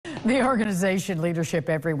The organization Leadership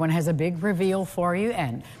Everyone has a big reveal for you,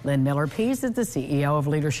 and Lynn Miller-Pease is the CEO of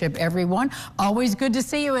Leadership Everyone. Always good to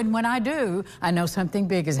see you, and when I do, I know something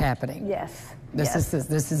big is happening. Yes. This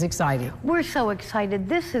is exciting. We're so excited.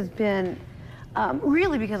 This has been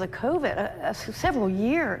really because of COVID, several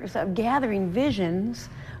years of gathering visions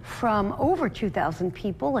from over 2,000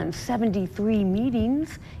 people and 73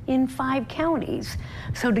 meetings in 5 counties.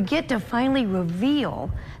 So to get to finally reveal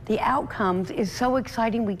the outcomes is so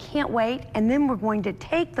exciting. We can't wait. And then we're going to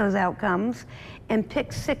take those outcomes and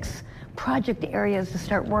pick 6 project areas to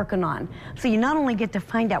start working on. So you not only get to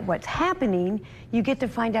find out what's happening, you get to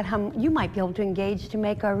find out how you might be able to engage to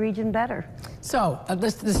make our region better. So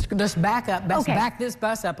let's back up. Let's back this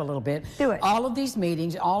bus up a little bit. Do it. All of these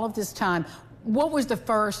meetings, all of this time. What was the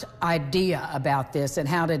first idea about this, and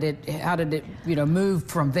how did it move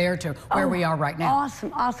from there to where we are right now?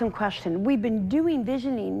 Awesome question. We've been doing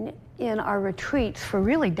visioning in our retreats for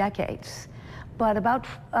really decades. But about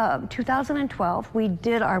 2012, we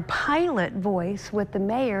did our pilot voice with the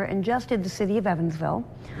mayor and just did the city of Evansville.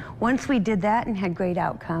 Once we did that and had great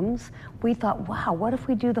outcomes, we thought, wow, what if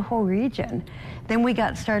we do the whole region? Then we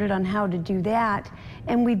got started on how to do that.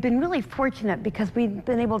 And we've been really fortunate because we've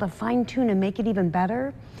been able to fine tune and make it even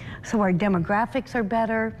better. So our demographics are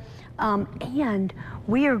better. And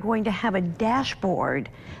we are going to have a dashboard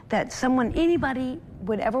that anybody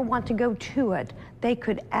would ever want to go to it, they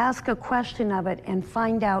could ask a question of it and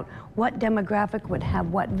find out what demographic would have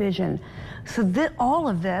what vision. So all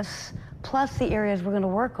of this, plus the areas we're going to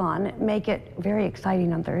work on, make it very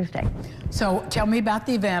exciting on Thursday. So tell me about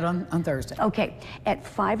the event on Thursday. Okay, at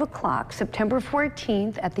 5 o'clock, September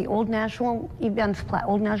 14th, at the Old National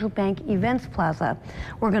Bank Events Plaza,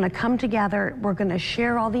 we're going to come together, we're going to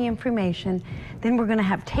share all the information, then we're going to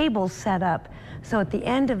have tables set up. So at the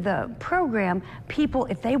end of the program, people,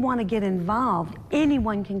 if they want to get involved,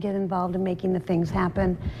 anyone can get involved in making the things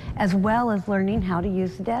happen, as well as learning how to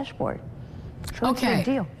use the dashboard. So it's a big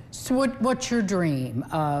deal. So what's your dream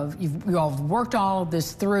of, you all worked all of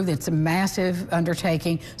this through, it's a massive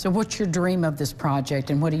undertaking, so what's your dream of this project,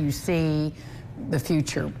 and what do you see the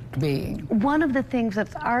future being? One of the things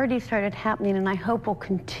that's already started happening, and I hope will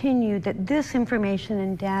continue, that this information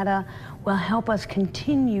and data will help us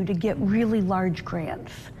continue to get really large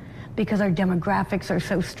grants, because our demographics are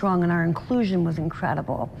so strong and our inclusion was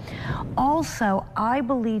incredible. Also, I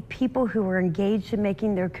believe people who are engaged in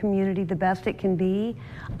making their community the best it can be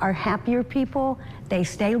are happier people. They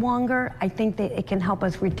stay longer. I think that it can help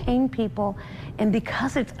us retain people. And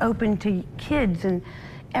because it's open to kids and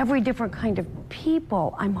every different kind of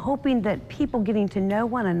people, I'm hoping that people getting to know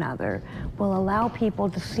one another will allow people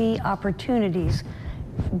to see opportunities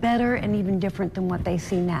better and even different than what they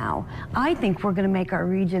see now. I think we're going to make our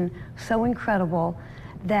region so incredible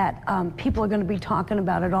that people are going to be talking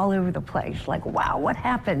about it all over the place. Like, wow, what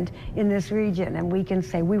happened in this region? And we can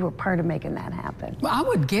say we were part of making that happen. Well, I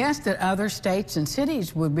would guess that other states and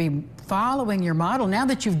cities would be following your model. Now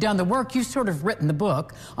that you've done the work, you've sort of written the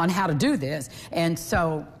book on how to do this. And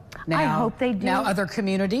so now, I hope they do. Now other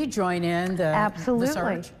community join in the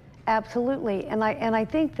search. Absolutely. And I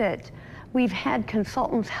think that we've had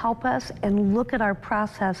consultants help us and look at our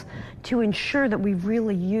process to ensure that we've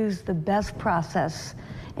really used the best process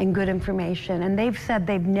and good information. And they've said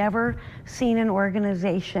they've never seen an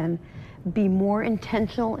organization be more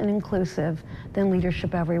intentional and inclusive than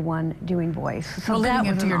Leadership Everyone doing voice. So living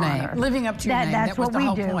up to your name. Living up to your name. That's what we do. That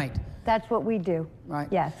was the whole point. That's what we do. Right.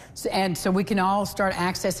 Yes. And so we can all start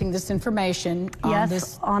accessing this information on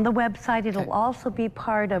this. On the website. It'll also be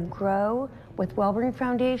part of GROW with Wellspring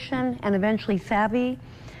Foundation and eventually Savvy.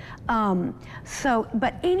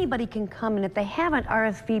 But anybody can come, and if they haven't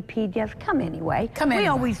RSVP'd, yes, come anyway. We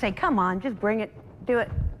always say, come on, just bring it, do it.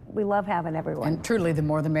 We love having everyone. And truly, the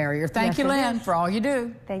more the merrier. Thank you, Lynn, for all you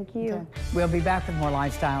do. Thank you. Okay. We'll be back with more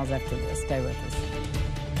Lifestyles after this. Stay with us.